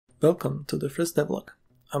Welcome to the first Devlog.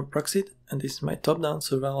 I'm Proxid and this is my top-down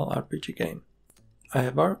survival RPG game. I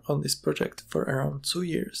have worked on this project for around 2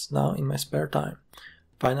 years now in my spare time.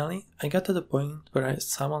 Finally, I got to the point where I had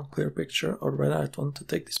some clear picture of where I want to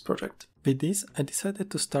take this project. With this, I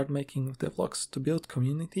decided to start making devlogs to build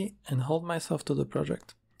community and hold myself to the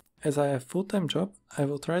project. As I have a full-time job, I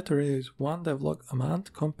will try to release one devlog a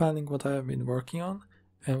month compiling what I have been working on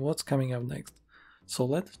and what's coming up next. So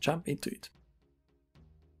let's jump into it.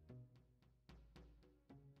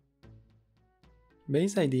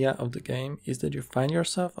 Base idea of the game is that you find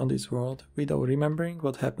yourself on this world without remembering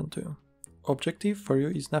what happened to you. Objective for you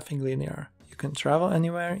is nothing linear. You can travel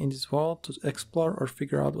anywhere in this world to explore or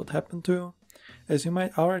figure out what happened to you. As you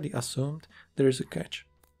might already assumed, there is a catch: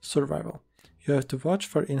 survival. You have to watch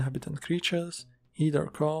for inhabitant creatures, eat or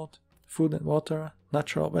cold, food and water,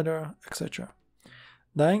 natural weather, etc.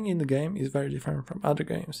 Dying in the game is very different from other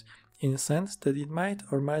games, in the sense that it might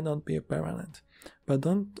or might not be permanent, but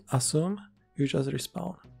don't assume you just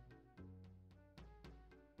respawn.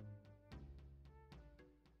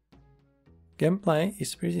 Gameplay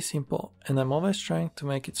is pretty simple and I'm always trying to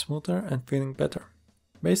make it smoother and feeling better.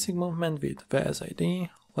 Basic movement with WSID,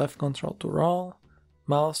 left control to roll,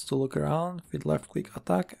 mouse to look around with left click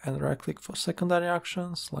attack and right click for secondary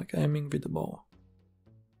actions like aiming with the bow.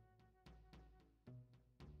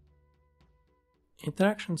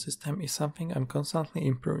 Interaction system is something I'm constantly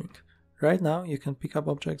improving. Right now you can pick up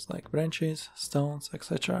objects like branches, stones,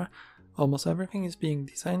 etc. Almost everything is being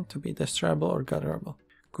designed to be destroyable or gatherable.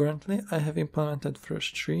 Currently I have implemented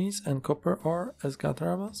fresh trees and copper ore as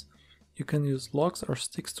gatherables. You can use logs or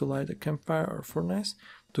sticks to light a campfire or furnace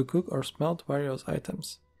to cook or smelt various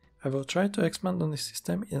items. I will try to expand on this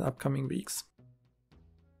system in upcoming weeks.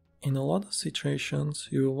 In a lot of situations,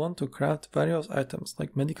 you will want to craft various items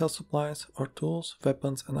like medical supplies or tools,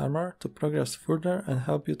 weapons and armor to progress further and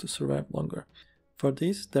help you to survive longer. For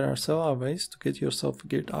this, there are several ways to get yourself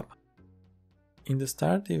geared up. In the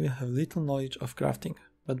start, you will have little knowledge of crafting,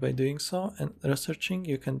 but by doing so and researching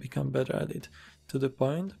you can become better at it, to the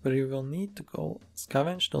point where you will need to go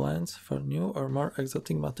scavenge the lands for new or more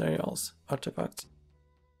exotic materials, artifacts.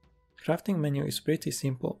 Crafting menu is pretty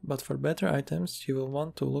simple, but for better items you will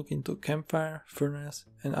want to look into campfire, furnace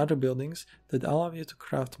and other buildings that allow you to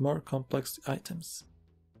craft more complex items.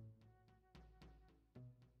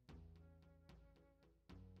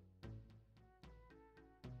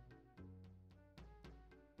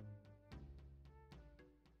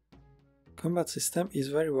 Combat system is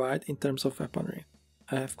very wide in terms of weaponry.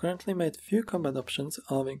 I have currently made few combat options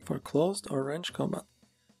allowing for close or range combat.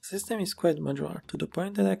 The system is quite modular, to the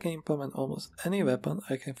point that I can implement almost any weapon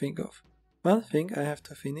I can think of. One thing I have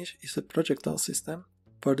to finish is a projectile system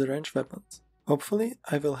for the ranged weapons. Hopefully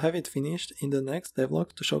I will have it finished in the next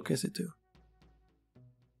devlog to showcase it too.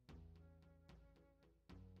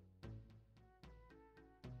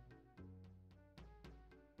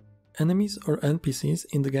 Enemies or NPCs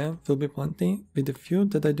in the game will be plenty, with a few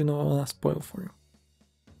that I do not want to spoil for you.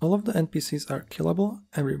 All of the NPCs are killable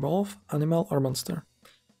and revolve, animal or monster.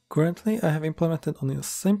 Currently I have implemented only a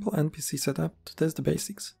simple NPC setup to test the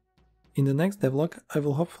basics. In the next devlog I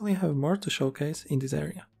will hopefully have more to showcase in this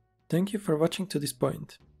area. Thank you for watching to this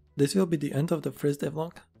point. This will be the end of the first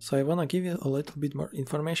devlog, so I wanna give you a little bit more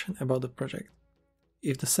information about the project.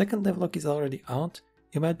 If the second devlog is already out,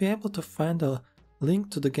 you might be able to find a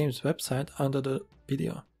link to the game's website under the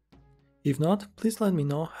video. If not, please let me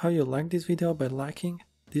know how you like this video by liking,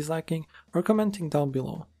 disliking or commenting down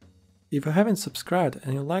below. If you haven't subscribed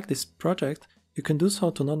and you like this project, you can do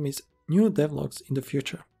so to not miss new devlogs in the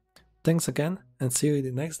future. Thanks again and see you in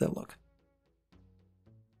the next devlog.